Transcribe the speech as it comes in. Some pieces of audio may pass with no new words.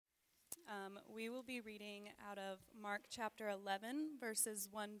We will be reading out of Mark chapter 11, verses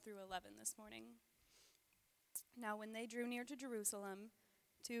 1 through 11 this morning. Now when they drew near to Jerusalem,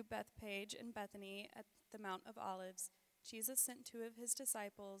 to Bethphage and Bethany at the Mount of Olives, Jesus sent 2 of his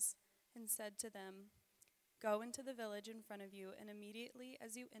disciples and said to them, "Go into the village in front of you, and immediately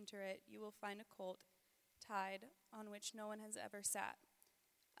as you enter it, you will find a colt tied on which no one has ever sat.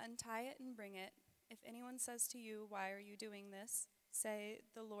 Untie it and bring it. If anyone says to you, 'Why are you doing this?' say,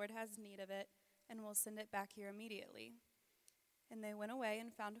 'The Lord has need of it, and will send it back here immediately.'" And they went away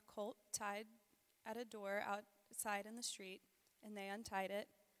and found a colt tied at a door outside in the street, and they untied it.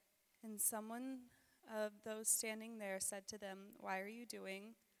 And someone of those standing there said to them, "Why are you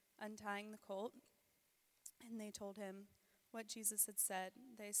untying the colt?" And they told him what Jesus had said.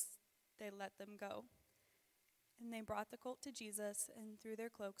 They let them go. And they brought the colt to Jesus and threw their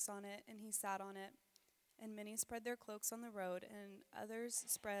cloaks on it, and he sat on it. And many spread their cloaks on the road, and others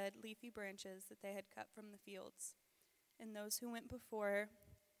spread leafy branches that they had cut from the fields. And those who went before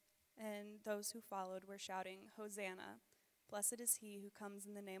and those who followed were shouting, "Hosanna! Blessed is he who comes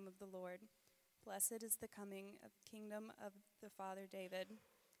in the name of the Lord. Blessed is the coming of the kingdom of the Father David.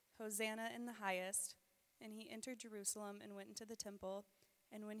 Hosanna in the highest." And he entered Jerusalem and went into the temple.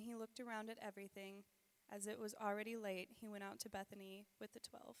 And when he looked around at everything, as it was already late, he went out to Bethany with the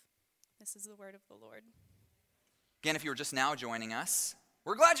 12. This is the word of the Lord. Again, if you were just now joining us,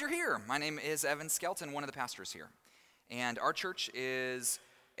 we're glad you're here. My name is Evan Skelton, one of the pastors here. And our church is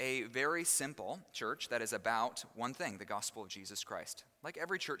a very simple church that is about one thing, the gospel of Jesus Christ. Like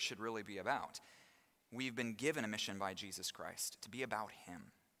every church should really be about. We've been given a mission by Jesus Christ to be about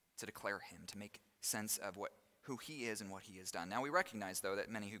him, to declare him, to make sense of who he is and what he has done. Now we recognize, though, that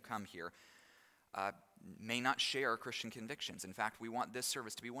many who come here may not share Christian convictions. In fact, we want this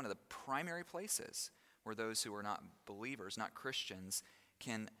service to be one of the primary places where those who are not believers, not Christians,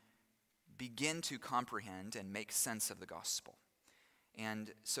 can begin to comprehend and make sense of the gospel.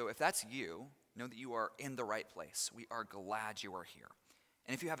 And so if that's you, know that you are in the right place. We are glad you are here.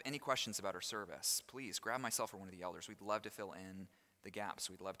 And if you have any questions about our service, please grab myself or one of the elders. We'd love to fill in the gaps.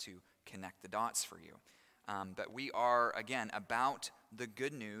 We'd love to connect the dots for you. But we are, again, about the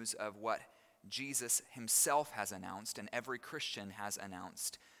good news of what Jesus himself has announced and every Christian has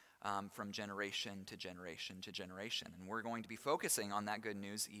announced from generation to generation to generation. And we're going to be focusing on that good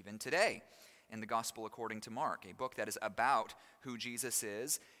news even today in the Gospel according to Mark, a book that is about who Jesus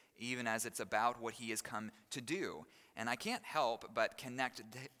is, even as it's about what he has come to do. And I can't help but connect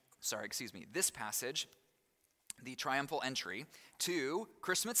this passage, the triumphal entry, to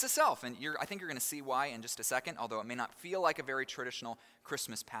Christmas itself. And I think you're going to see why in just a second, although it may not feel like a very traditional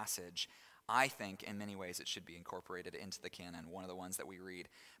Christmas passage. I think in many ways it should be incorporated into the canon, one of the ones that we read.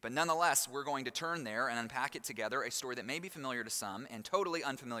 But nonetheless, we're going to turn there and unpack it together, a story that may be familiar to some and totally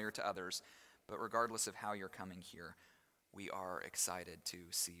unfamiliar to others. But regardless of how you're coming here, we are excited to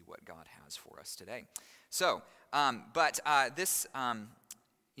see what God has for us today. So, in this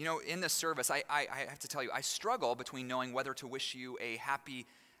service, I have to tell you, I struggle between knowing whether to wish you a happy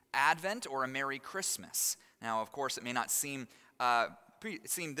Advent or a Merry Christmas. Now, of course, it may not seem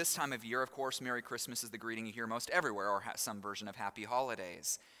this time of year. Of course, Merry Christmas is the greeting you hear most everywhere, or some version of Happy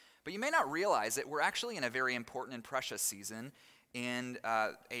Holidays. But you may not realize that we're actually in a very important and precious season in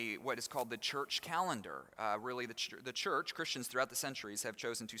what is called the church calendar. Really, the church, Christians throughout the centuries, have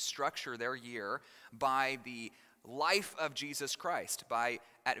chosen to structure their year by the life of Jesus Christ, by,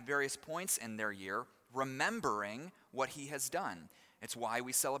 at various points in their year, remembering what he has done. It's why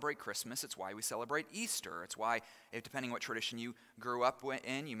we celebrate Christmas. It's why we celebrate Easter. It's why, depending what tradition you grew up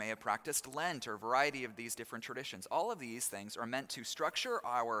in, you may have practiced Lent or a variety of these different traditions. All of these things are meant to structure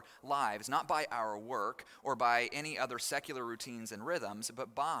our lives, not by our work or by any other secular routines and rhythms,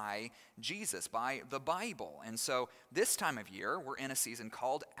 but by Jesus, by the Bible. And so this time of year, we're in a season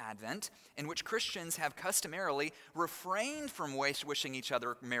called Advent, in which Christians have customarily refrained from wishing each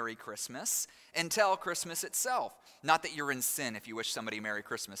other Merry Christmas until Christmas itself. Not that you're in sin if you wish somebody Merry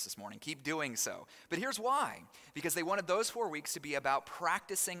Christmas this morning. Keep doing so. But here's why. Because they wanted those 4 weeks to be about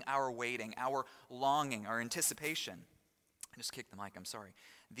practicing our waiting, our longing, our anticipation. I just kicked the mic, I'm sorry.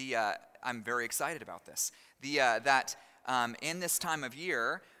 I'm very excited about this. In this time of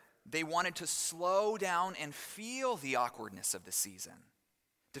year, they wanted to slow down and feel the awkwardness of the season.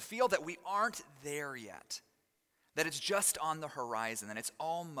 To feel that we aren't there yet. That it's just on the horizon, that it's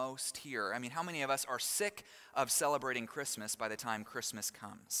almost here. I mean, how many of us are sick of celebrating Christmas by the time Christmas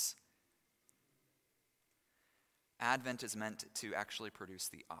comes? Advent is meant to actually produce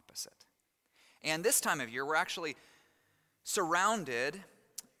the opposite. And this time of year, we're actually surrounded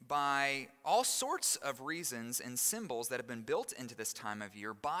by all sorts of reasons and symbols that have been built into this time of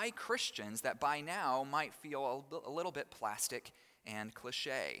year by Christians that by now might feel a little bit plastic and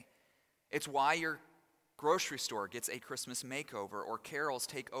cliche. It's why your grocery store gets a Christmas makeover, or carols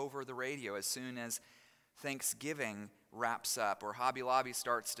take over the radio as soon as Thanksgiving wraps up, or Hobby Lobby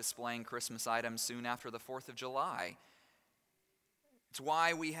starts displaying Christmas items soon after the 4th of July. It's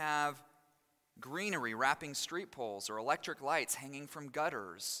why we have greenery wrapping street poles or electric lights hanging from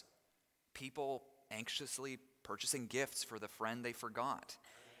gutters. People anxiously purchasing gifts for the friend they forgot.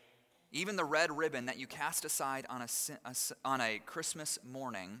 Even the red ribbon that you cast aside on a Christmas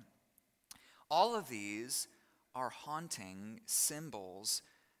morning, all of these are haunting symbols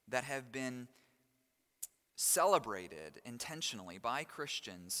that have been celebrated intentionally by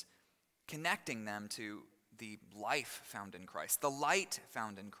Christians, connecting them to the life found in Christ, the light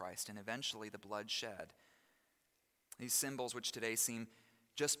found in Christ, and eventually the blood shed. These symbols, which today seem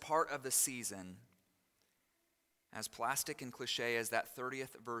just part of the season, as plastic and cliche as that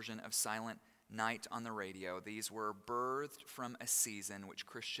 30th version of Silent Night on the radio, these were birthed from a season which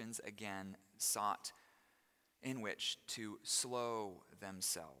Christians again sought in which to slow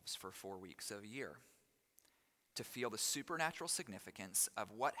themselves for 4 weeks of a year, to feel the supernatural significance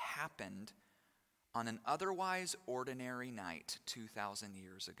of what happened on an otherwise ordinary night 2,000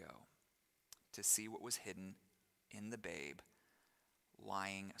 years ago, to see what was hidden in the babe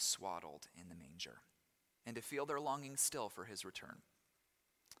lying swaddled in the manger, and to feel their longing still for his return.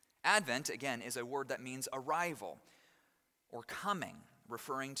 Advent, again, is a word that means arrival or coming,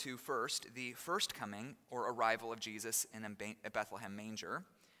 referring to first the first coming or arrival of Jesus in a Bethlehem manger,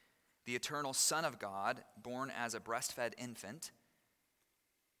 the eternal Son of God born as a breastfed infant,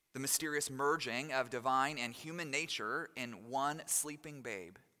 the mysterious merging of divine and human nature in one sleeping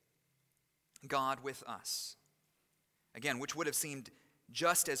babe, God with us. Again, which would have seemed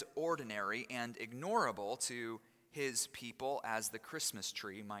just as ordinary and ignorable to his people as the Christmas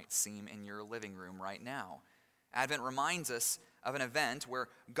tree might seem in your living room right now. Advent reminds us of an event where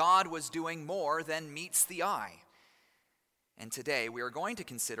God was doing more than meets the eye. And today we are going to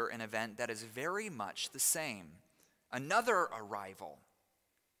consider an event that is very much the same. Another arrival,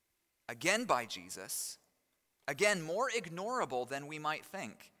 again by Jesus, again more ignorable than we might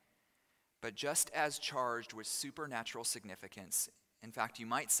think, but just as charged with supernatural significance. In fact, you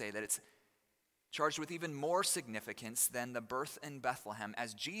might say that it's charged with even more significance than the birth in Bethlehem,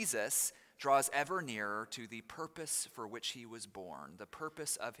 as Jesus draws ever nearer to the purpose for which he was born, the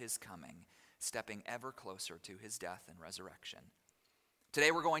purpose of his coming, stepping ever closer to his death and resurrection.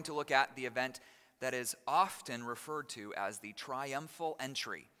 Today we're going to look at the event that is often referred to as the triumphal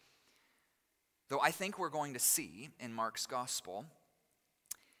entry. Though I think we're going to see in Mark's gospel,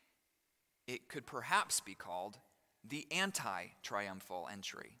 it could perhaps be called the anti-triumphal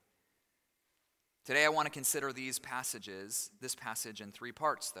entry. Today I want to consider this passage in 3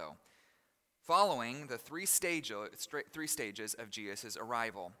 parts, though, following the three stages of Jesus'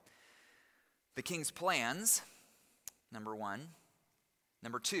 arrival. The king's plans, number 1.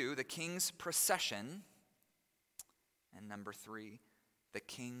 Number 2, the king's procession. And number 3, the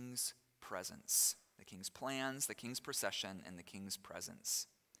king's presence. The king's plans, the king's procession, and the king's presence.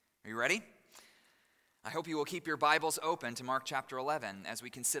 Are you ready? I hope you will keep your Bibles open to Mark chapter 11 as we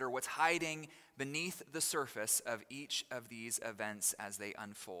consider what's hiding beneath the surface of each of these events as they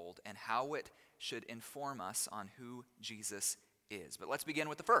unfold and how it should inform us on who Jesus is. But let's begin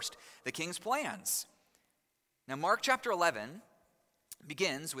with the first, the king's plans. Now, Mark chapter 11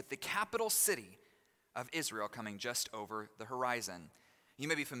 begins with the capital city of Israel coming just over the horizon. You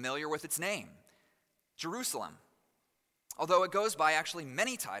may be familiar with its name, Jerusalem. Although it goes by actually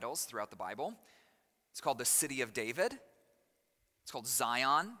many titles throughout the Bible. It's called the City of David. It's called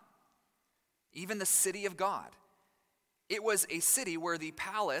Zion. Even the City of God. It was a city where the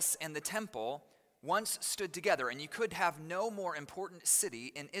palace and the temple once stood together, and you could have no more important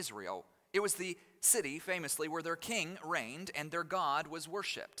city in Israel. It was the city, famously, where their king reigned and their God was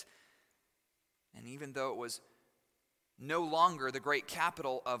worshipped. And even though it was no longer the great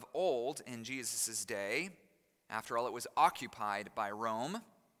capital of old in Jesus' day, after all, it was occupied by Rome,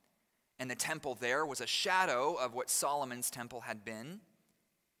 and the temple there was a shadow of what Solomon's temple had been,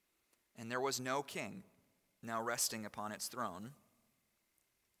 and there was no king now resting upon its throne.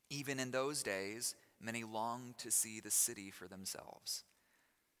 Even in those days, many longed to see the city for themselves.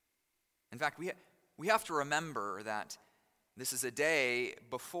 In fact, we have to remember that this is a day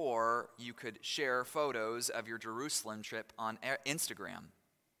before you could share photos of your Jerusalem trip on Instagram,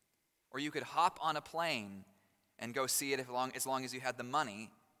 or you could hop on a plane and go see it as long as you had the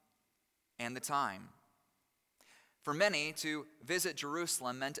money and the time. For many, to visit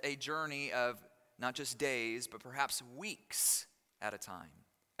Jerusalem meant a journey of not just days, but perhaps weeks at a time.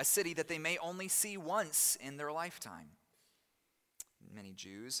 A city that they may only see once in their lifetime. Many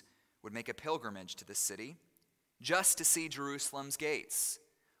Jews would make a pilgrimage to this city just to see Jerusalem's gates.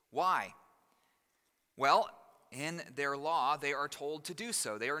 Why? Well, in their law, they are told to do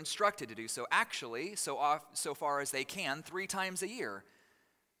so. They are instructed to do so. Actually, so far as they can, 3 times a year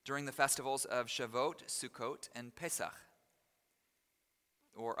during the festivals of Shavuot, Sukkot, and Pesach,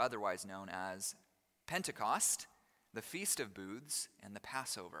 or otherwise known as Pentecost, the Feast of Booths, and the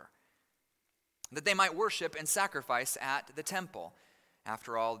Passover, that they might worship and sacrifice at the temple.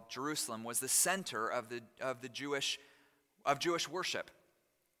 After all, Jerusalem was the center of Jewish worship.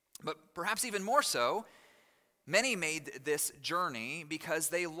 But perhaps even more so, many made this journey because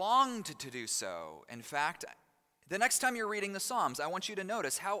they longed to do so. In fact, the next time you're reading the Psalms, I want you to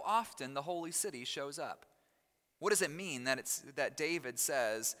notice how often the holy city shows up. What does it mean that David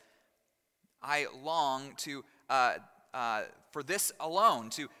says, I long to for this alone,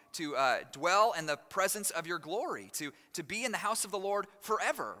 to dwell in the presence of your glory, to be in the house of the Lord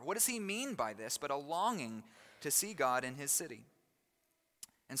forever? What does he mean by this but a longing to see God in his city?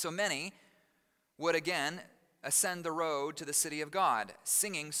 And so many would again ascend the road to the city of God,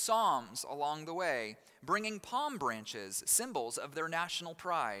 singing psalms along the way, bringing palm branches, symbols of their national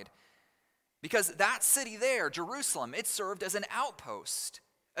pride. Because that city there, Jerusalem, it served as an outpost,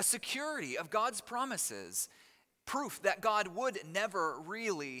 a security of God's promises, proof that God would never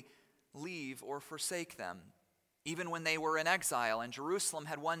really leave or forsake them. Even when they were in exile and Jerusalem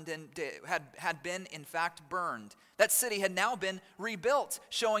had been in fact burned, that city had now been rebuilt,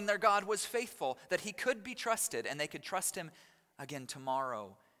 showing their God was faithful, that he could be trusted, and they could trust him again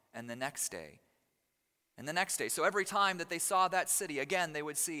tomorrow and the next day. And the next day. So every time that they saw that city, again, they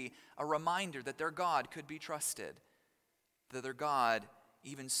would see a reminder that their God could be trusted, that their God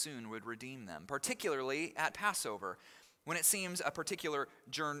even soon would redeem them, particularly at Passover, when it seems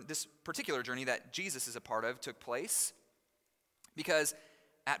this particular journey that Jesus is a part of took place, because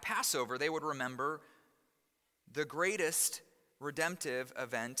at Passover they would remember the greatest redemptive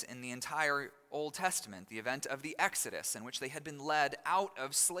event in the entire Old Testament, the event of the Exodus, in which they had been led out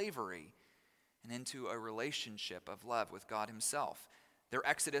of slavery and into a relationship of love with God himself. Their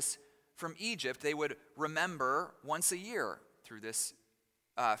exodus from Egypt they would remember once a year through this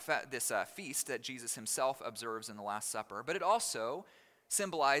feast that Jesus himself observes in the Last Supper, but it also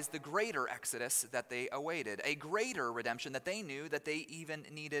symbolized the greater exodus that they awaited, a greater redemption that they knew that they even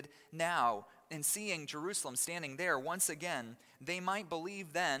needed now. In seeing Jerusalem standing there once again, they might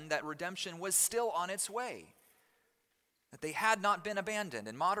believe then that redemption was still on its way, that they had not been abandoned.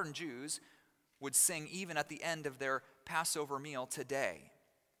 And modern Jews would sing even at the end of their Passover meal today,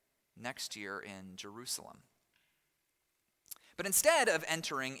 next year in Jerusalem. But instead of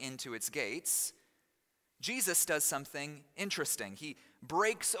entering into its gates, Jesus does something interesting. He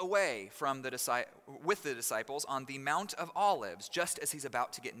breaks away with the disciples on the Mount of Olives, just as he's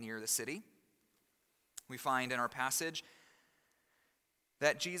about to get near the city. We find in our passage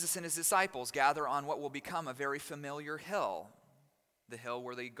that Jesus and his disciples gather on what will become a very familiar hill, the hill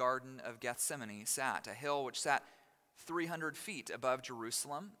where the Garden of Gethsemane sat, a hill which sat 300 feet above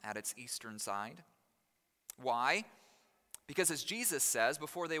Jerusalem at its eastern side. Why? Because as Jesus says,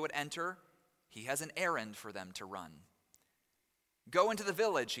 before they would enter, he has an errand for them to run. Go into the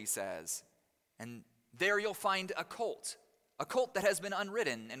village, he says, and there you'll find a colt that has been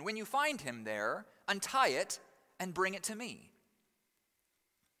unridden. And when you find him there, untie it and bring it to me.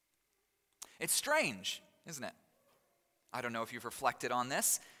 It's strange, isn't it? I don't know if you've reflected on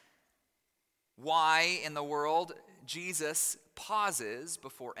this. Why in the world Jesus pauses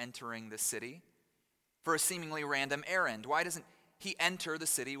before entering the city for a seemingly random errand? Why doesn't he enter the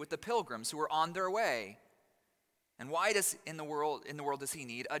city with the pilgrims who are on their way? And why does in the world does he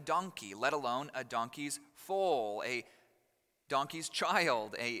need a donkey, let alone a donkey's foal, a donkey's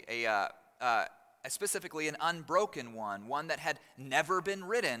child, specifically an unbroken one that had never been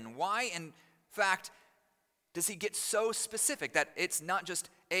ridden? Why, in fact, does he get so specific that it's not just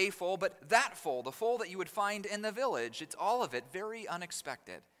a foal, but that foal, the foal that you would find in the village? It's all of it very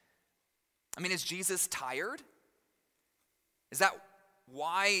unexpected. I mean, is Jesus tired? Is that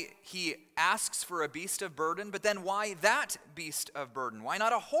why he asks for a beast of burden? But then why that beast of burden? Why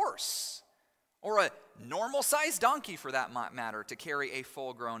not a horse or a normal-sized donkey, for that matter, to carry a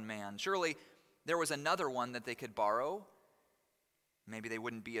full-grown man? Surely there was another one that they could borrow. Maybe they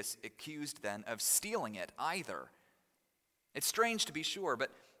wouldn't be accused then of stealing it either. It's strange to be sure,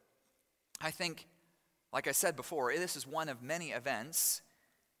 but I think, like I said before, this is one of many events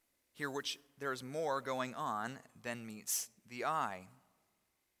here which there's more going on than meets the eye.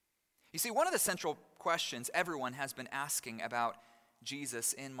 You see, one of the central questions everyone has been asking about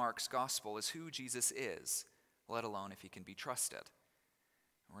Jesus in Mark's gospel is who Jesus is, let alone if he can be trusted.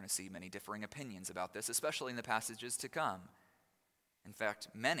 We're going to see many differing opinions about this, especially in the passages to come. In fact,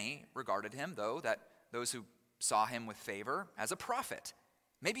 many regarded him, those who saw him with favor, as a prophet,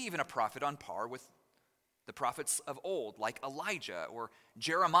 maybe even a prophet on par with the prophets of old, like Elijah or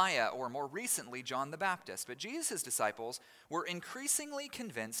Jeremiah, or more recently, John the Baptist. But Jesus' disciples were increasingly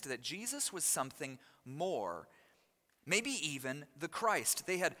convinced that Jesus was something more, maybe even the Christ.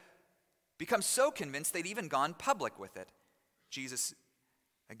 They had become so convinced they'd even gone public with it. Jesus,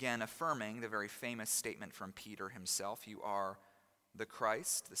 again, affirming the very famous statement from Peter himself, "You are the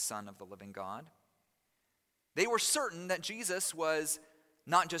Christ, the Son of the living God." They were certain that Jesus was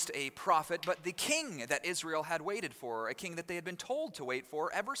not just a prophet, but the king that Israel had waited for, a king that they had been told to wait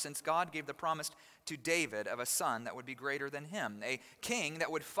for ever since God gave the promise to David of a son that would be greater than him, a king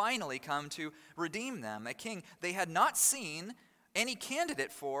that would finally come to redeem them, a king they had not seen any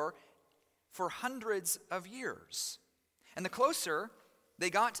candidate for hundreds of years. And the closer they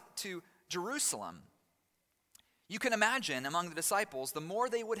got to Jerusalem, you can imagine among the disciples, the more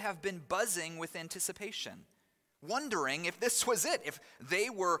they would have been buzzing with anticipation, wondering if this was it. If they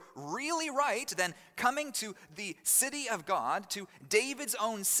were really right, then coming to the city of God, to David's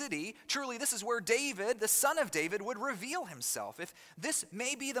own city, truly this is where David, the son of David, would reveal himself. If this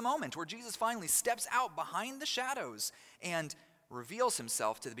may be the moment where Jesus finally steps out behind the shadows and reveals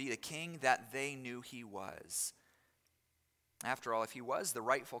himself to be the king that they knew he was. After all, if he was the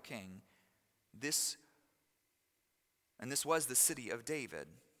rightful king, this was the city of David,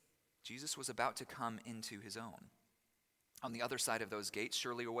 Jesus was about to come into his own. On the other side of those gates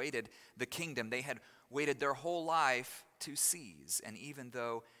surely awaited the kingdom they had waited their whole life to seize. And even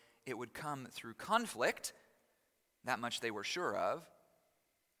though it would come through conflict, that much they were sure of,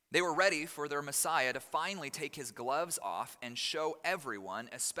 they were ready for their Messiah to finally take his gloves off and show everyone,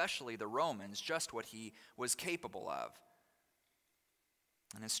 especially the Romans, just what he was capable of.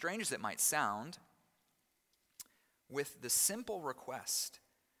 And as strange as it might sound, with the simple request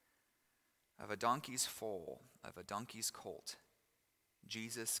of a donkey's foal, of a donkey's colt,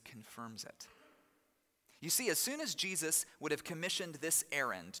 Jesus confirms it. You see, as soon as Jesus would have commissioned this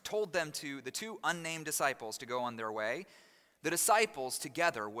errand, told them to, the two unnamed disciples, to go on their way, the disciples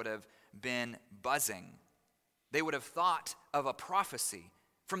together would have been buzzing. They would have thought of a prophecy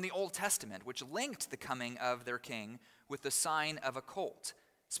from the Old Testament which linked the coming of their king with the sign of a colt.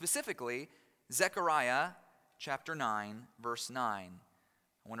 Specifically, Zechariah chapter 9, verse 9.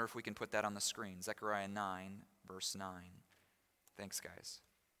 I wonder if we can put that on the screen. Zechariah 9, verse 9. Thanks, guys.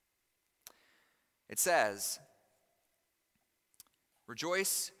 It says,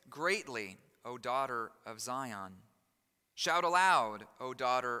 "Rejoice greatly, O daughter of Zion. Shout aloud, O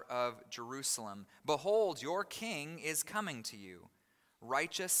daughter of Jerusalem. Behold, your king is coming to you.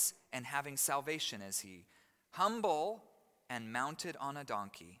 Righteous and having salvation is he, humble and mounted on a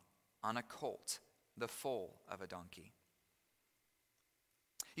donkey, on a colt, the foal of a donkey."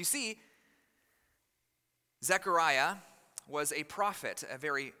 You see, Zechariah was a prophet, a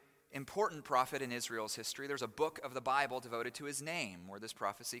very important prophet in Israel's history. There's a book of the Bible devoted to his name where this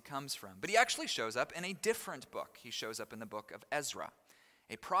prophecy comes from. But he actually shows up in a different book. He shows up in the book of Ezra,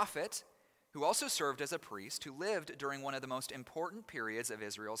 a prophet who also served as a priest, who lived during one of the most important periods of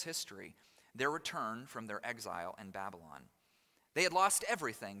Israel's history, their return from their exile in Babylon. They had lost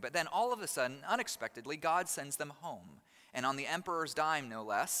everything, but then all of a sudden, unexpectedly, God sends them home, and on the emperor's dime, no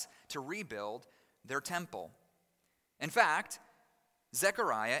less, to rebuild their temple. In fact,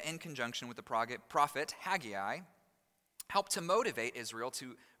 Zechariah, in conjunction with the prophet Haggai, helped to motivate Israel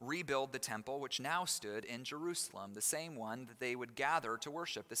to rebuild the temple, which now stood in Jerusalem, the same one that they would gather to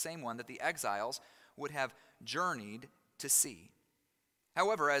worship, the same one that the exiles would have journeyed to see.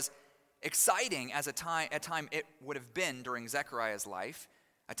 However, as exciting as a time it would have been during Zechariah's life,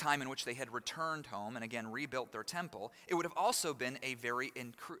 a time in which they had returned home and again rebuilt their temple, it would have also been a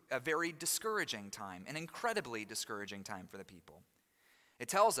very discouraging time, an incredibly discouraging time for the people. It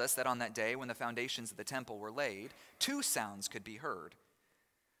tells us that on that day when the foundations of the temple were laid, two sounds could be heard: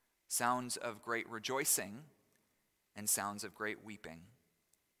 sounds of great rejoicing and sounds of great weeping.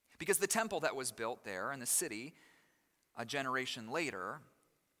 Because the temple that was built there in the city a generation later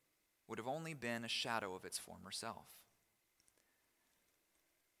would have only been a shadow of its former self.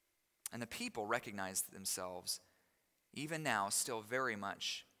 And the people recognized themselves, even now, still very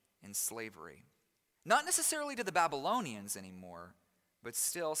much in slavery. Not necessarily to the Babylonians anymore, but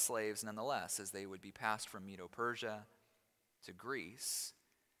still slaves nonetheless, as they would be passed from Medo-Persia to Greece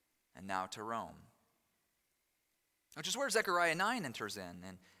and now to Rome. Which is where Zechariah 9 enters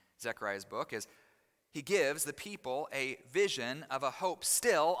in Zechariah's book, as he gives the people a vision of a hope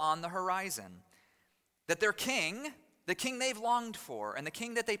still on the horizon. That their king, the king they've longed for, and the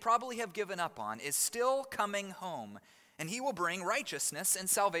king that they probably have given up on, is still coming home, and he will bring righteousness and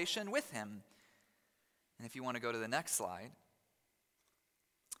salvation with him. And if you want to go to the next slide.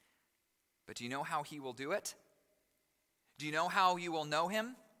 But do you know how he will do it? Do you know how you will know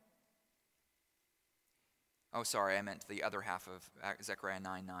him? Oh, sorry, I meant the other half of Zechariah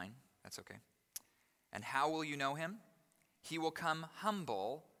 9:9. That's okay. And how will you know him? He will come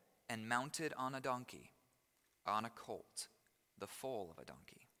humble and mounted on a donkey, on a colt, the foal of a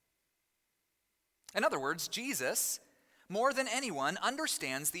donkey. In other words, Jesus, more than anyone,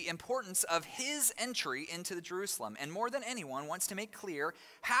 understands the importance of his entry into Jerusalem, and more than anyone wants to make clear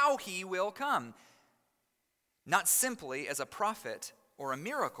how he will come. Not simply as a prophet or a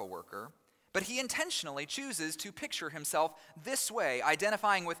miracle worker, but he intentionally chooses to picture himself this way,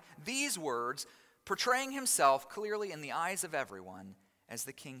 identifying with these words, portraying himself clearly in the eyes of everyone as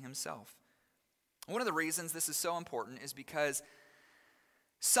the king himself. One of the reasons this is so important is because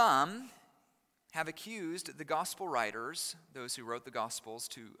some have accused the gospel writers, those who wrote the gospels,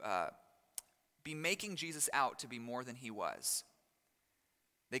 to be making Jesus out to be more than he was.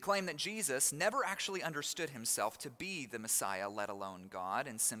 They claim that Jesus never actually understood himself to be the Messiah, let alone God,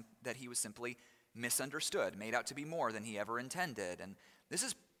 and that he was simply misunderstood, made out to be more than he ever intended. And this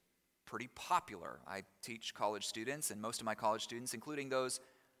is pretty popular. I teach college students, and most of my college students, including those,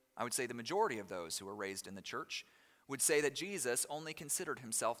 I would say the majority of those who were raised in the church, would say that Jesus only considered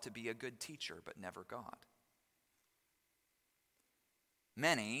himself to be a good teacher, but never God.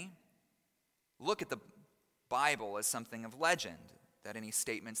 Many look at the Bible as something of legend, that any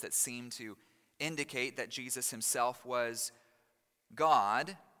statements that seem to indicate that Jesus himself was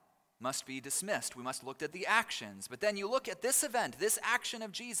God must be dismissed. We must look at the actions. But then you look at this event, this action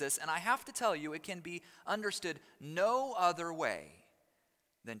of Jesus, and I have to tell you, it can be understood no other way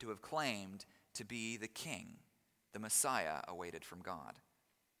than to have claimed to be the king, the Messiah awaited from God.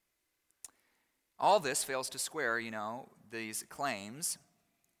 All this fails to square, these claims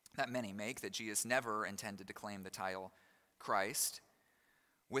that many make that Jesus never intended to claim the title Christ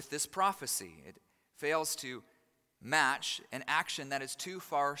with this prophecy. It fails to match an action that is too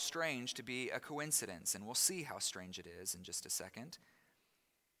far strange to be a coincidence, and we'll see how strange it is in just a second.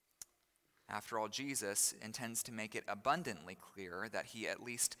 After all, Jesus intends to make it abundantly clear that he at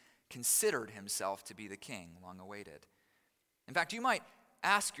least considered himself to be the king long awaited. In fact, you might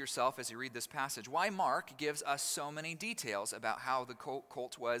ask yourself as you read this passage, why Mark gives us so many details about how the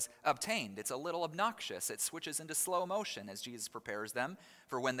colt was obtained. It's a little obnoxious. It switches into slow motion as Jesus prepares them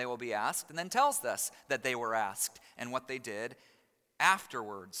for when they will be asked, and then tells us that they were asked and what they did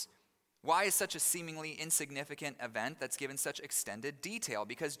afterwards. Why is such a seemingly insignificant event that's given such extended detail?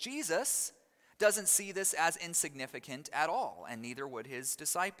 Because Jesus doesn't see this as insignificant at all, and neither would his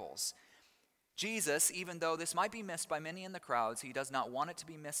disciples. Jesus, even though this might be missed by many in the crowds, he does not want it to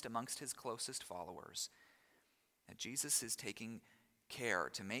be missed amongst his closest followers. That Jesus is taking care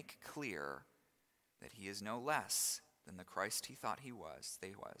to make clear that he is no less than the Christ he thought he was,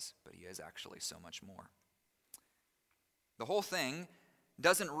 but he is actually so much more. The whole thing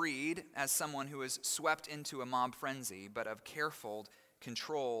doesn't read as someone who is swept into a mob frenzy, but of careful,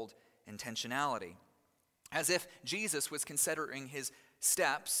 controlled intentionality. As if Jesus was considering his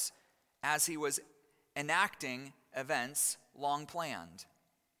steps as he was enacting events long planned.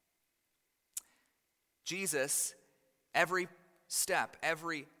 Jesus, every step,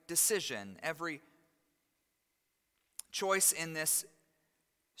 every decision, every choice in this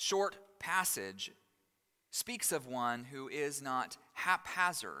short passage speaks of one who is not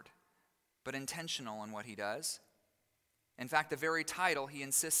haphazard, but intentional in what he does. In fact, the very title he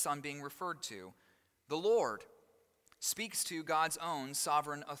insists on being referred to, the Lord, speaks to God's own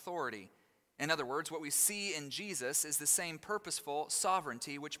sovereign authority. In other words, what we see in Jesus is the same purposeful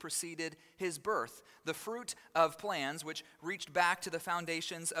sovereignty which preceded his birth, the fruit of plans which reached back to the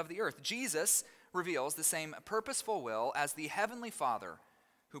foundations of the earth. Jesus reveals the same purposeful will as the heavenly Father,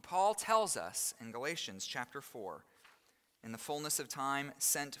 who Paul tells us in Galatians chapter 4, in the fullness of time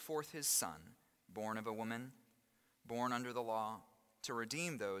sent forth his Son, born of a woman, born under the law, to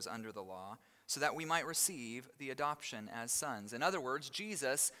redeem those under the law, so that we might receive the adoption as sons. In other words,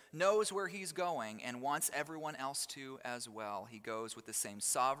 Jesus knows where he's going and wants everyone else to as well. He goes with the same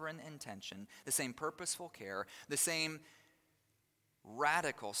sovereign intention, the same purposeful care, the same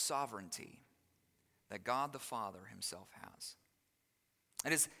radical sovereignty that God the Father himself has.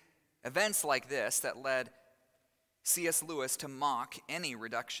 It is events like this that led C.S. Lewis to mock any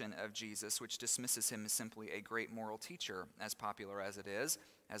reduction of Jesus, which dismisses him as simply a great moral teacher, as popular as it is.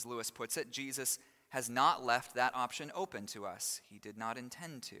 As Lewis puts it, Jesus has not left that option open to us. He did not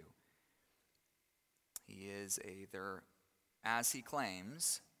intend to. He is either as he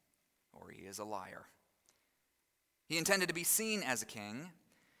claims, or he is a liar. He intended to be seen as a king,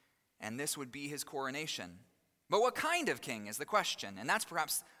 and this would be his coronation. But what kind of king is the question? And that's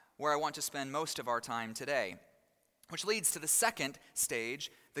perhaps where I want to spend most of our time today, which leads to the second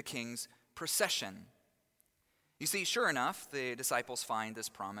stage, the king's procession. You see, sure enough, the disciples find this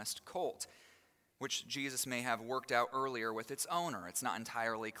promised colt, which Jesus may have worked out earlier with its owner. It's not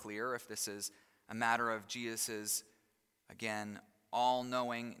entirely clear if this is a matter of Jesus' again,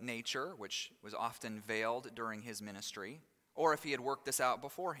 all-knowing nature, which was often veiled during his ministry, or if he had worked this out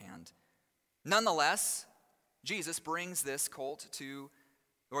beforehand. Nonetheless, Jesus brings this colt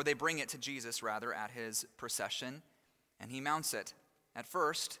they bring it to Jesus, rather, at his procession, and he mounts it. At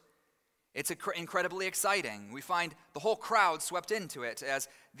first, it's incredibly exciting. We find the whole crowd swept into it as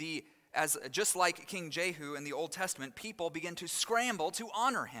just like King Jehu in the Old Testament, people begin to scramble to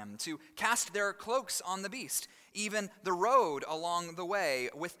honor him, to cast their cloaks on the beast. Even the road along the way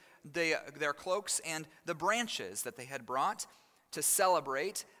with their cloaks and the branches that they had brought to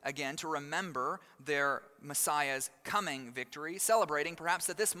celebrate, again, to remember their Messiah's coming victory, celebrating perhaps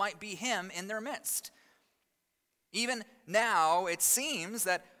that this might be him in their midst. Even now, it seems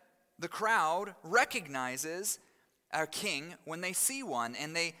that the crowd recognizes a king when they see one,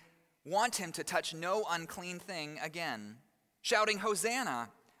 and they want him to touch no unclean thing again, shouting,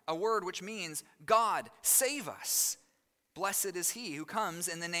 "Hosanna," a word which means, "God, save us. Blessed is he who comes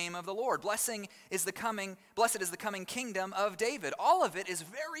in the name of the Lord. Blessed is the coming kingdom of David." All of it is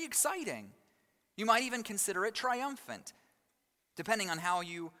very exciting. You might even consider it triumphant. Depending on how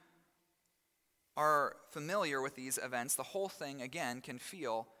you are familiar with these events, the whole thing, again, can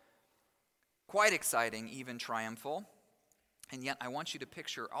feel quite exciting, even triumphal. And yet I want you to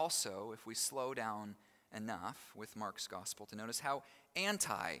picture also, if we slow down enough with Mark's gospel, to notice how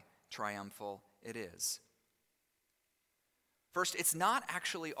anti-triumphal it is. First, it's not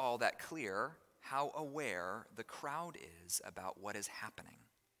actually all that clear how aware the crowd is about what is happening,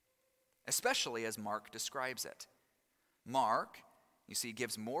 especially as Mark describes it. Mark, you see,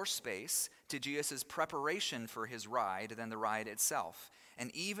 gives more space to Jesus' preparation for his ride than the ride itself.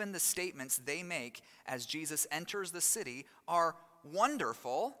 And even the statements they make as Jesus enters the city are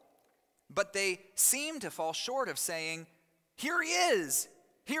wonderful, but they seem to fall short of saying, "Here he is!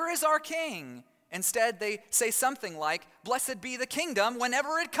 Here is our king!" Instead, they say something like, "Blessed be the kingdom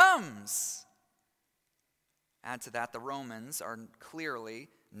whenever it comes." Add to that, the Romans are clearly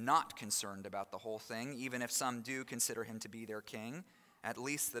not concerned about the whole thing, even if some do consider him to be their king, at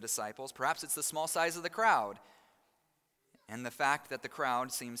least the disciples. Perhaps it's the small size of the crowd, and the fact that the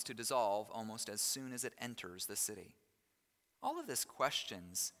crowd seems to dissolve almost as soon as it enters the city. All of this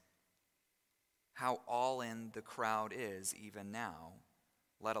questions how all in the crowd is even now,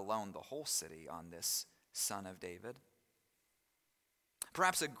 let alone the whole city on this Son of David.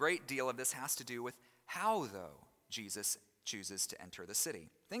 Perhaps a great deal of this has to do with how, though, Jesus chooses to enter the city.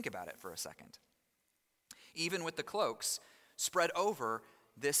 Think about it for a second. Even with the cloaks spread over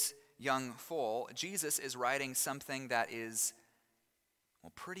this young foal, Jesus is riding something that is,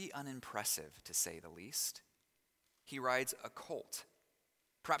 well, pretty unimpressive, to say the least. He rides a colt,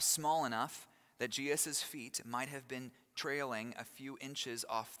 perhaps small enough that Jesus' feet might have been trailing a few inches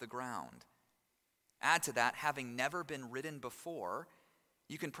off the ground. Add to that, having never been ridden before,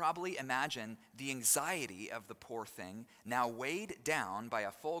 you can probably imagine the anxiety of the poor thing, now weighed down by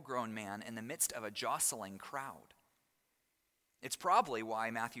a full-grown man in the midst of a jostling crowd. It's probably why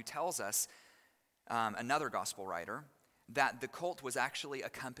Matthew tells us, another gospel writer, that the colt was actually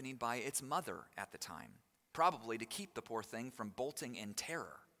accompanied by its mother at the time, probably to keep the poor thing from bolting in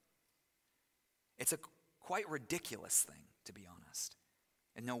terror. It's a quite ridiculous thing, to be honest.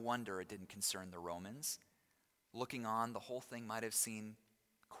 And no wonder it didn't concern the Romans. Looking on, the whole thing might have seemed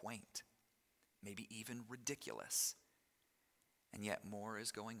quaint, maybe even ridiculous. And yet more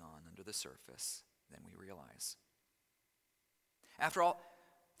is going on under the surface than we realize. After all,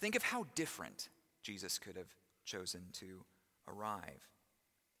 think of how different Jesus could have chosen to arrive.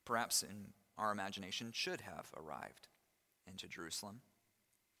 Perhaps in our imagination should have arrived into Jerusalem.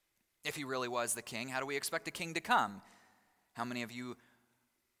 If he really was the king, how do we expect a king to come? How many of you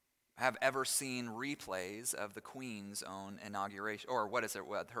have ever seen replays of the Queen's own inauguration, or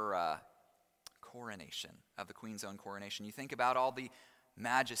her coronation, of the Queen's own coronation? You think about all the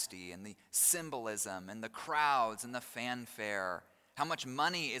majesty and the symbolism and the crowds and the fanfare, how much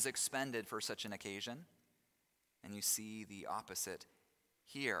money is expended for such an occasion. And you see the opposite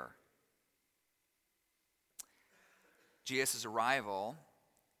here. Jesus' arrival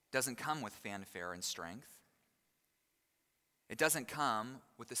doesn't come with fanfare and strength. It doesn't come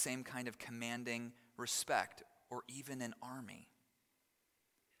with the same kind of commanding respect or even an army.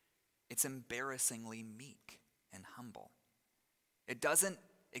 It's embarrassingly meek and humble. It doesn't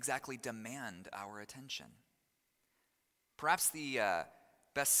exactly demand our attention. Perhaps the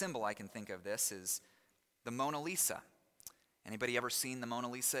best symbol I can think of this is the Mona Lisa. Anybody ever seen the Mona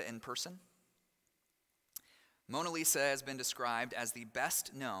Lisa in person? Mona Lisa has been described as the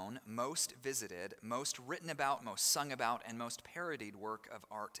best known, most visited, most written about, most sung about, and most parodied work of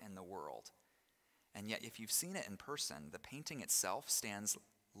art in the world. And yet, if you've seen it in person, the painting itself stands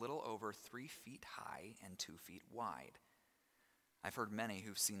little over 3 feet high and 2 feet wide. I've heard many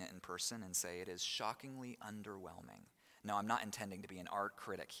who've seen it in person and say it is shockingly underwhelming. No, I'm not intending to be an art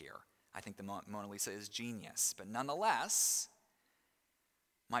critic here. I think the Mona Lisa is genius. But nonetheless,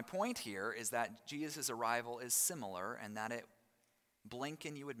 my point here is that Jesus' arrival is similar and that it blink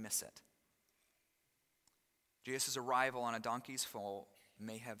and you would miss it. Jesus' arrival on a donkey's foal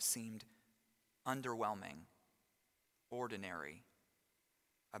may have seemed underwhelming, ordinary,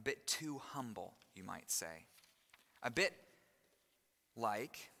 a bit too humble, you might say. A bit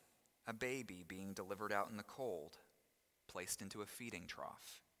like a baby being delivered out in the cold, placed into a feeding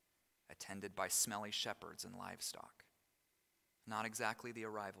trough, attended by smelly shepherds and livestock. Not exactly the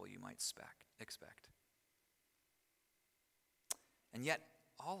arrival you might expect. And yet,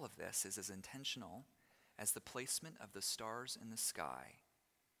 all of this is as intentional as the placement of the stars in the sky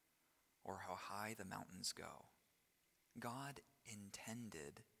or how high the mountains go. God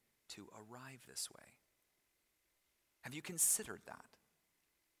intended to arrive this way. Have you considered that?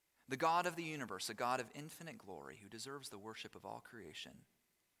 The God of the universe, a God of infinite glory who deserves the worship of all creation,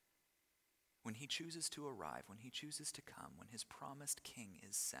 when he chooses to arrive, when he chooses to come, when his promised king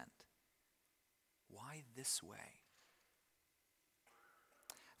is sent, why this way?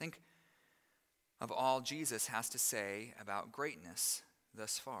 Think of all Jesus has to say about greatness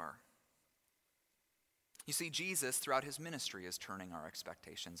thus far. You see, Jesus, throughout his ministry, is turning our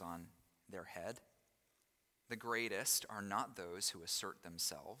expectations on their head. The greatest are not those who assert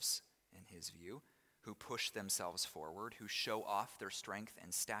themselves, in his view, who push themselves forward, who show off their strength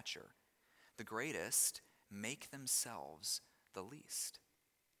and stature. The greatest make themselves the least.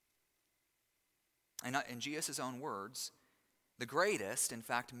 And in Jesus' own words, the greatest, in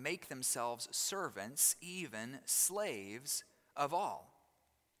fact, make themselves servants, even slaves of all.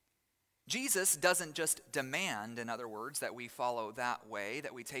 Jesus doesn't just demand, in other words, that we follow that way,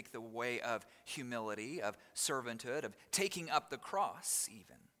 that we take the way of humility, of servanthood, of taking up the cross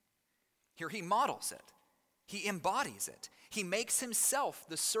even. Here he models it. He embodies it. He makes himself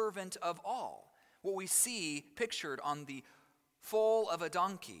the servant of all. What we see pictured on the foal of a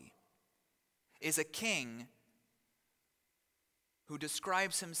donkey is a king who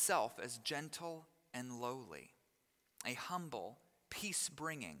describes himself as gentle and lowly, a humble,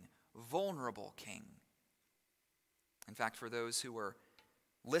 peace-bringing, vulnerable king. In fact, for those who were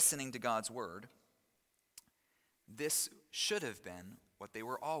listening to God's word, this should have been what they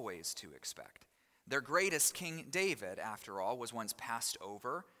were always to expect. Their greatest King David, after all, was once passed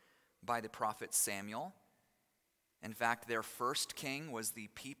over by the prophet Samuel. In fact, their first king was the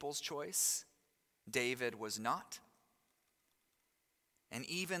people's choice. David was not. And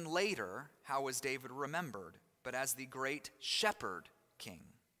even later, how was David remembered? But as the great shepherd king.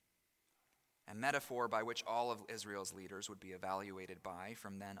 A metaphor by which all of Israel's leaders would be evaluated by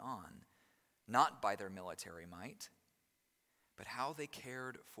from then on, not by their military might, but how they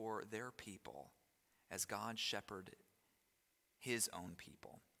cared for their people as God shepherded his own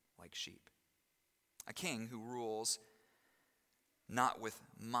people like sheep. A king who rules not with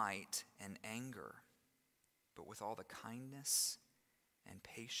might and anger, but with all the kindness and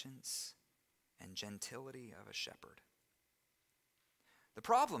patience and gentility of a shepherd. The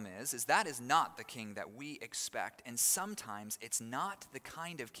problem is that is not the king that we expect, and sometimes it's not the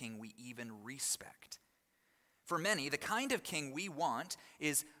kind of king we even respect. For many, the kind of king we want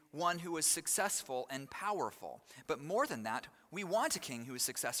is one who is successful and powerful. But more than that, we want a king who is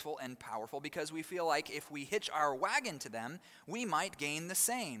successful and powerful because we feel like if we hitch our wagon to them, we might gain the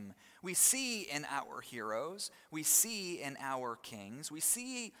same. We see in our heroes, we see in our kings, we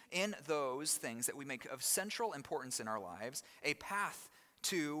see in those things that we make of central importance in our lives a path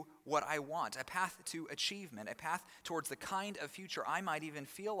to what I want, a path to achievement, a path towards the kind of future I might even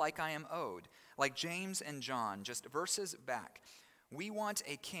feel like I am owed. Like James and John, just verses back. We want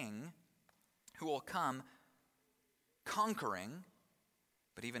a king who will come conquering,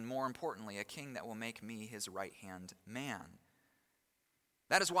 but even more importantly, a king that will make me his right-hand man.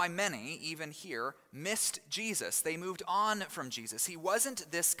 That is why many, even here, missed Jesus. They moved on from Jesus. He wasn't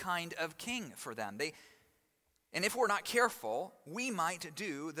this kind of king for them. And if we're not careful, we might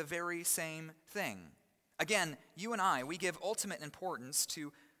do the very same thing. Again, you and I, we give ultimate importance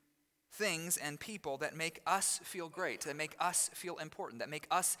to things and people that make us feel great, that make us feel important, that make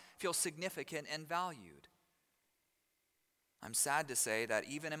us feel significant and valued. I'm sad to say that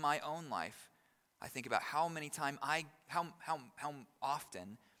even in my own life, I think about how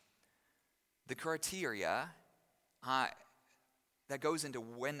often the criteria that goes into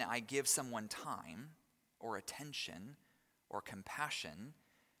when I give someone time or attention or compassion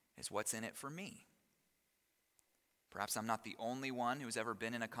is what's in it for me. Perhaps I'm not the only one who's ever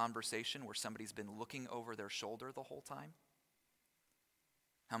been in a conversation where somebody's been looking over their shoulder the whole time.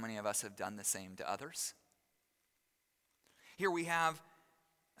 How many of us have done the same to others? Here we have,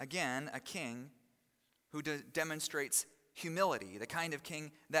 again, a king who demonstrates humility, the kind of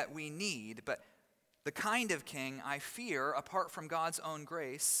king that we need, but the kind of king I fear, apart from God's own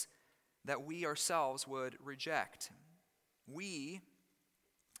grace, that we ourselves would reject. We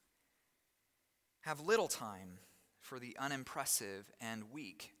have little time for the unimpressive and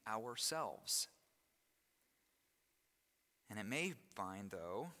weak ourselves. And it may find,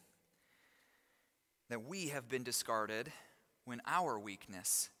 though, that we have been discarded when our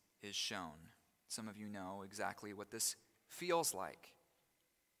weakness is shown. Some of you know exactly what this feels like.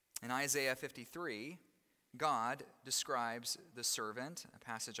 In Isaiah 53, God describes the servant, a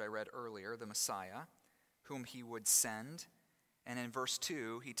passage I read earlier, the Messiah, whom he would send. And in verse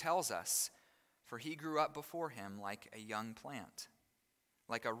 2, he tells us, "For he grew up before him like a young plant,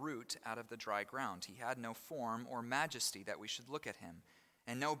 like a root out of the dry ground. He had no form or majesty that we should look at him,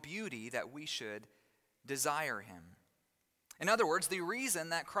 and no beauty that we should desire him." In other words, the reason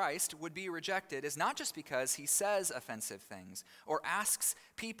that Christ would be rejected is not just because he says offensive things or asks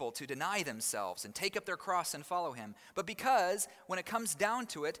people to deny themselves and take up their cross and follow him, but because, when it comes down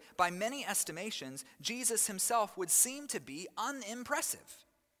to it, by many estimations, Jesus himself would seem to be unimpressive.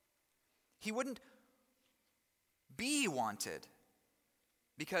 He wouldn't be wanted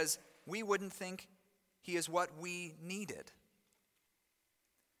because we wouldn't think he is what we needed.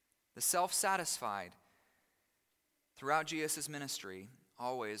 The self-satisfied throughout Jesus' ministry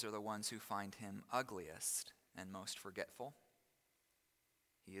always are the ones who find him ugliest and most forgetful.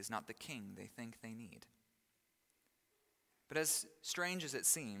 He is not the king they think they need. But as strange as it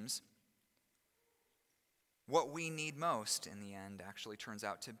seems, what we need most in the end actually turns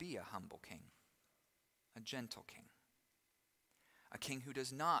out to be a humble king, a gentle king, a king who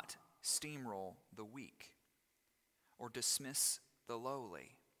does not steamroll the weak or dismiss the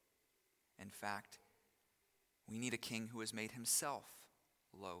lowly. In fact, we need a king who has made himself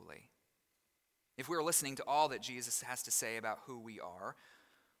lowly. If we're listening to all that Jesus has to say about who we are,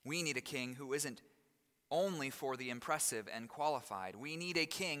 we need a king who isn't only for the impressive and qualified. We need a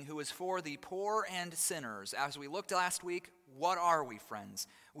king who is for the poor and sinners. As we looked last week, what are we, friends?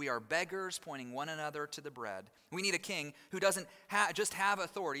 We are beggars pointing one another to the bread. We need a king who doesn't just have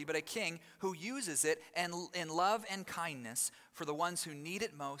authority, but a king who uses it in love and kindness for the ones who need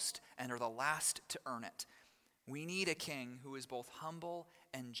it most and are the last to earn it. We need a king who is both humble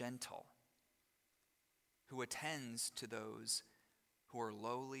and gentle, who attends to those who are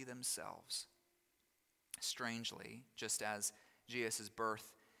lowly themselves. Strangely, just as Jesus'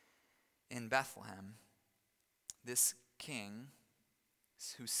 birth in Bethlehem, this king,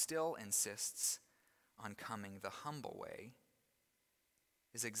 who still insists on coming the humble way,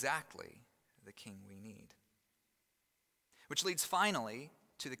 is exactly the king we need. Which leads finally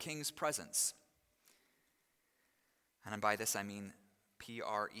to the king's presence. And by this I mean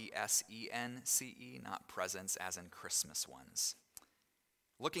Presence, not presents as in Christmas ones.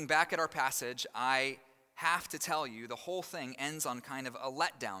 Looking back at our passage, I have to tell you the whole thing ends on kind of a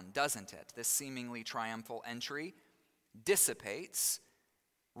letdown, doesn't it? This seemingly triumphal entry dissipates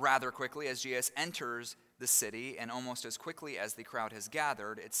rather quickly as Jesus enters the city, and almost as quickly as the crowd has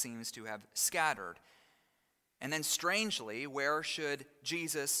gathered, it seems to have scattered. And then strangely, where should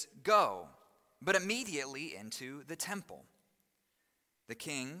Jesus go? But immediately into the temple. The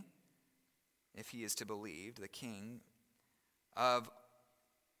king, if he is to be believed, the king of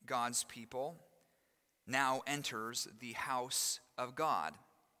God's people now enters the house of God,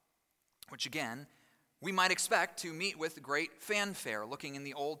 which again, we might expect to meet with great fanfare. Looking in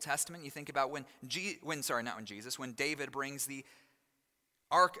the Old Testament, you think about when David brings the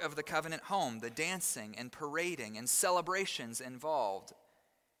Ark of the Covenant home, the dancing and parading and celebrations involved.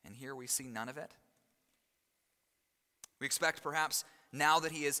 And here we see none of it. We expect perhaps now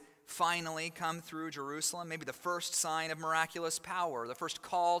that he has finally come through Jerusalem, maybe the first sign of miraculous power, the first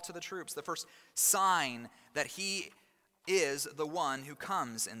call to the troops, the first sign that he is the one who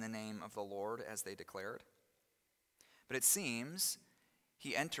comes in the name of the Lord, as they declared. But it seems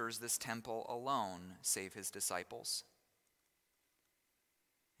he enters this temple alone, save his disciples.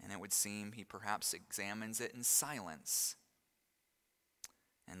 And it would seem he perhaps examines it in silence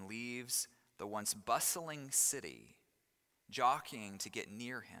and leaves the once bustling city jockeying to get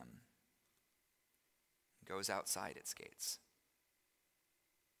near him, goes outside its gates.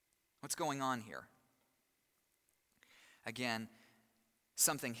 What's going on here? Again,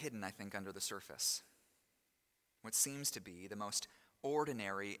 something hidden, I think, under the surface. What seems to be the most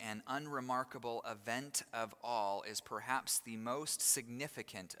ordinary and unremarkable event of all is perhaps the most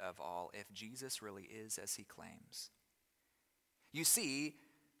significant of all, if Jesus really is as he claims. You see,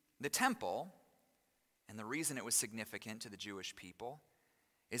 the temple, and the reason it was significant to the Jewish people,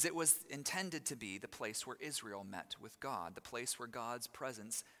 is it was intended to be the place where Israel met with God, the place where God's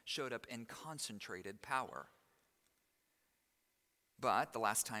presence showed up in concentrated power. But the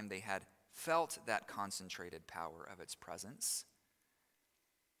last time they had felt that concentrated power of its presence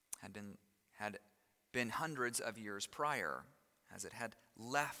had been hundreds of years prior, as it had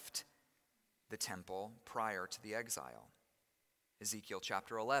left the temple prior to the exile. Ezekiel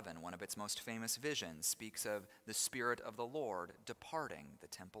chapter 11, one of its most famous visions, speaks of the Spirit of the Lord departing the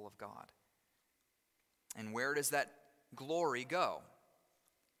temple of God. And where does that glory go?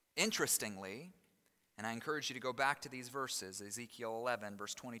 Interestingly, and I encourage you to go back to these verses, Ezekiel 11,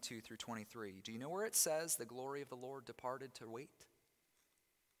 verse 22 through 23. Do you know where it says the glory of the Lord departed to wait?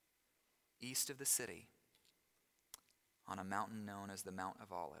 East of the city, on a mountain known as the Mount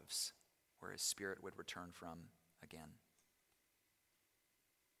of Olives, where his Spirit would return from again.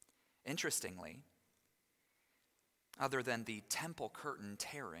 Interestingly, other than the temple curtain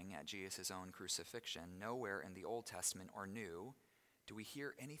tearing at Jesus' own crucifixion, nowhere in the Old Testament or New do we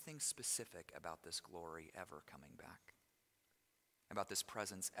hear anything specific about this glory ever coming back, about this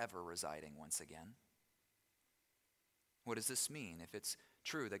presence ever residing once again. What does this mean if it's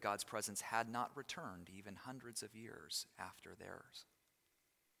true that God's presence had not returned even hundreds of years after theirs?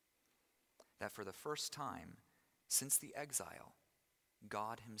 That for the first time since the exile,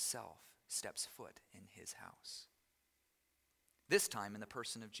 God himself steps foot in his house. This time in the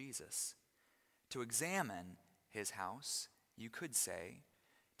person of Jesus, to examine his house, you could say,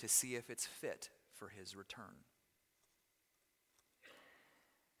 to see if it's fit for his return.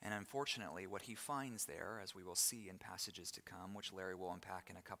 And unfortunately, what he finds there, as we will see in passages to come, which Larry will unpack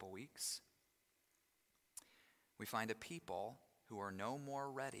in a couple weeks, we find a people who are no more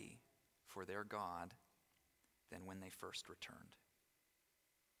ready for their God than when they first returned.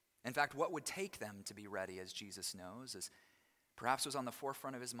 In fact, what would take them to be ready, as Jesus knows, is perhaps was on the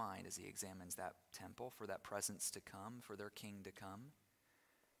forefront of his mind as he examines that temple for that presence to come, for their king to come,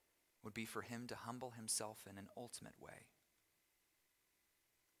 would be for him to humble himself in an ultimate way.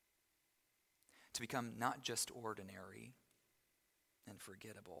 To become not just ordinary and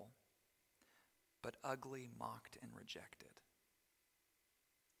forgettable, but ugly, mocked, and rejected.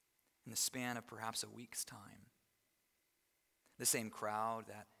 In the span of perhaps a week's time, the same crowd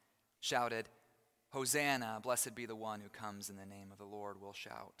that shouted, "Hosanna, blessed be the one who comes in the name of the Lord," will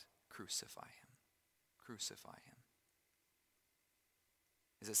shout, "Crucify him, crucify him."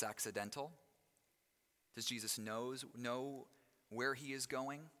 Is this accidental? Does Jesus know where he is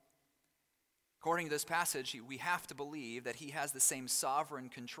going? According to this passage, we have to believe that he has the same sovereign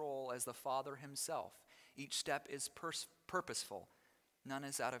control as the Father himself. Each step is purposeful. None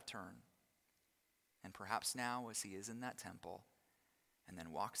is out of turn. And perhaps now, as he is in that temple, and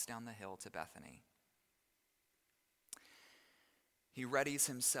then walks down the hill to Bethany, he readies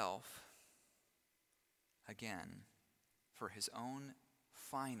himself again for his own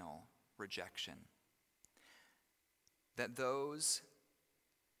final rejection. That those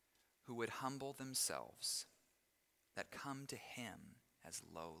who would humble themselves, that come to him as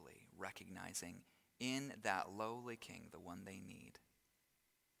lowly, recognizing in that lowly king the one they need,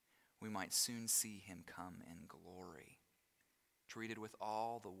 we might soon see him come in glory, treated with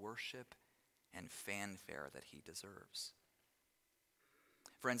all the worship and fanfare that he deserves.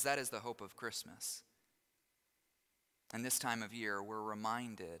 Friends, that is the hope of Christmas. And this time of year, we're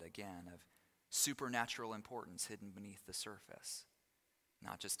reminded again of supernatural importance hidden beneath the surface,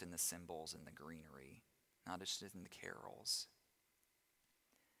 not just in the symbols and the greenery, not just in the carols,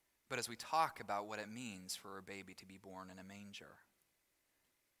 but as we talk about what it means for a baby to be born in a manger.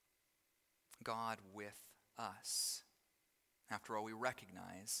 God with us. After all, we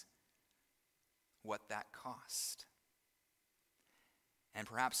recognize what that cost. And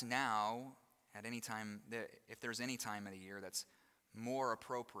perhaps now, at any time, if there's any time of the year that's more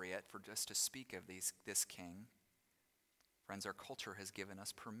appropriate for just to speak of this king, friends, our culture has given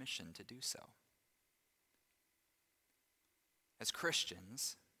us permission to do so. As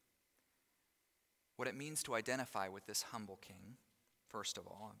Christians, what it means to identify with this humble king, first of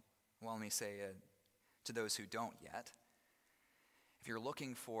all, well, let me say to those who don't yet, if you're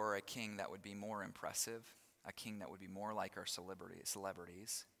looking for a king that would be more impressive, a king that would be more like our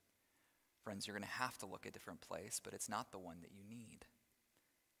celebrities, friends, you're going to have to look a different place, but it's not the one that you need.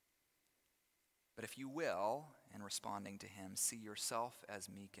 But if you will, in responding to him, see yourself as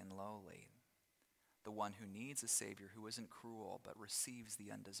meek and lowly, the one who needs a Savior who isn't cruel but receives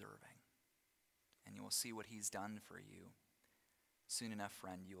the undeserving, and you will see what he's done for you. Soon enough,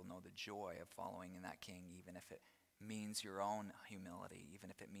 friend, you will know the joy of following in that king, even if it means your own humility,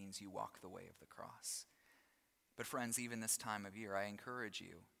 even if it means you walk the way of the cross. But friends, even this time of year, I encourage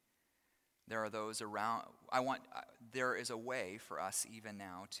you, there are those around, there is a way for us even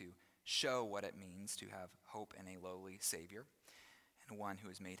now to show what it means to have hope in a lowly Savior and one who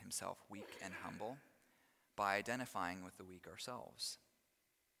has made himself weak and humble by identifying with the weak ourselves.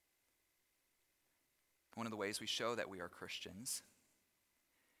 One of the ways we show that we are Christians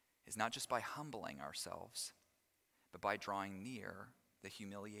is not just by humbling ourselves, but by drawing near the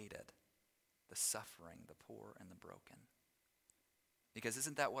humiliated, the suffering, the poor, and the broken. Because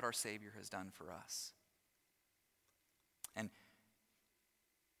isn't that what our Savior has done for us? And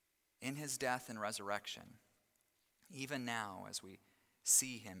in his death and resurrection, even now as we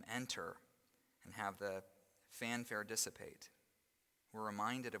see him enter and have the fanfare dissipate, we're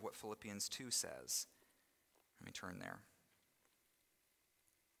reminded of what Philippians 2 says. Let me turn there.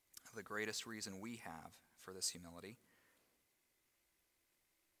 Of the greatest reason we have for this humility.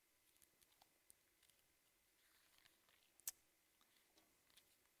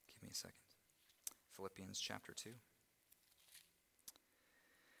 Give me a second. Philippians chapter 2.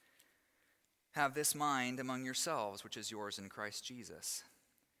 Have this mind among yourselves, which is yours in Christ Jesus,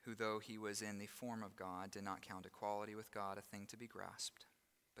 who though he was in the form of God, did not count equality with God a thing to be grasped,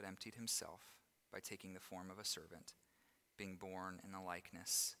 but emptied himself by taking the form of a servant, being born in the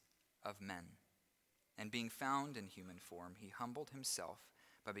likeness of men. And being found in human form, he humbled himself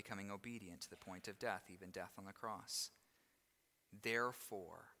by becoming obedient to the point of death, even death on the cross.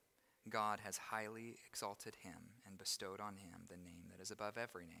 Therefore, God has highly exalted him and bestowed on him the name that is above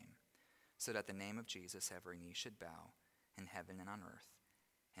every name, so that at the name of Jesus every knee should bow in heaven and on earth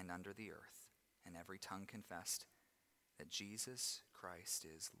and under the earth, and every tongue confessed that Jesus Christ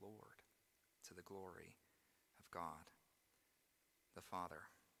is Lord, to the glory of God the Father.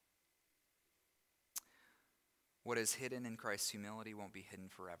 What is hidden in Christ's humility won't be hidden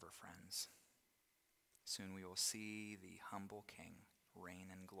forever, friends. Soon we will see the humble King reign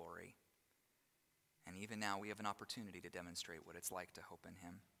in glory. And even now we have an opportunity to demonstrate what it's like to hope in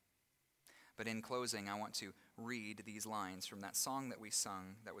him. But in closing, I want to read these lines from that song that we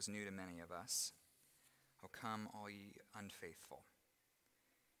sung that was new to many of us. O come, all ye unfaithful.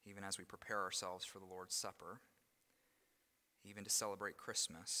 Even as we prepare ourselves for the Lord's Supper, even to celebrate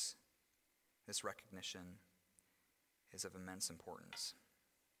Christmas, this recognition is of immense importance.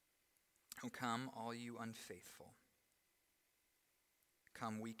 O come, all you unfaithful.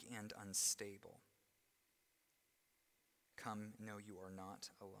 Come, weak and unstable. Come, know you are not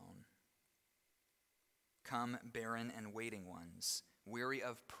alone. Come, barren and waiting ones, weary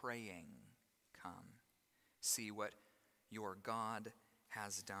of praying, come. See what your God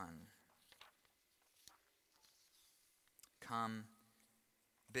has done. Come,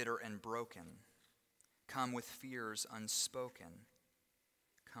 bitter and broken. Come with fears unspoken.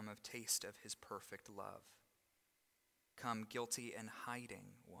 Come of taste of his perfect love. Come, guilty and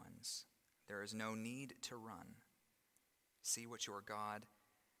hiding ones. There is no need to run. See what your God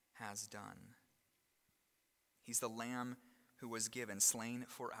has done. He's the Lamb who was given, slain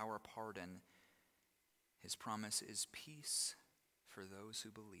for our pardon. His promise is peace for those who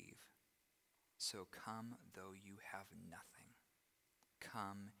believe. So come, though you have nothing.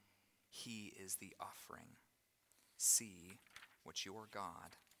 Come, he is the offering. See what your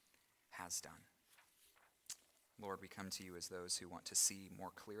God has done. Lord, we come to you as those who want to see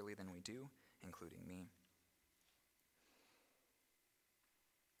more clearly than we do, including me.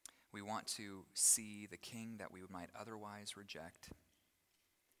 We want to see the King that we might otherwise reject.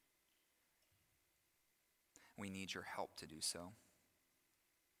 We need your help to do so.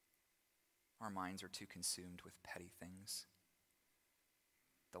 Our minds are too consumed with petty things.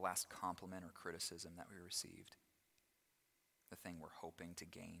 The last compliment or criticism that we received. The thing we're hoping to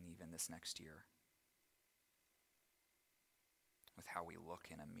gain even this next year. with how we look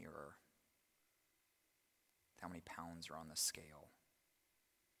in a mirror, with how many pounds are on the scale.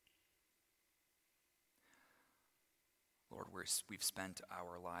 Lord, we've spent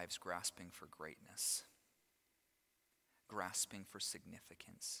our lives grasping for greatness, grasping for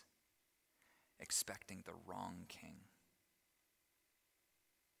significance, expecting the wrong king.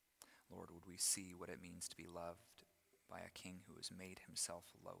 Lord, would we see what it means to be loved by a king who has made himself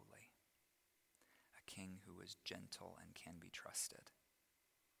lowly, a king who is gentle and can be trusted,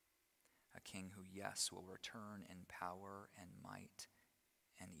 a king who, yes, will return in power and might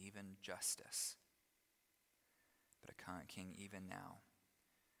and even justice, but a king even now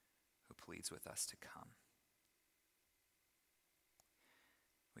who pleads with us to come.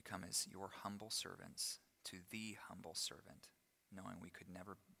 We come as your humble servants to the humble servant, knowing we could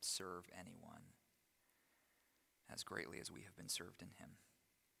never serve anyone as greatly as we have been served in him.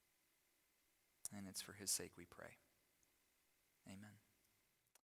 And it's for his sake we pray. Amen.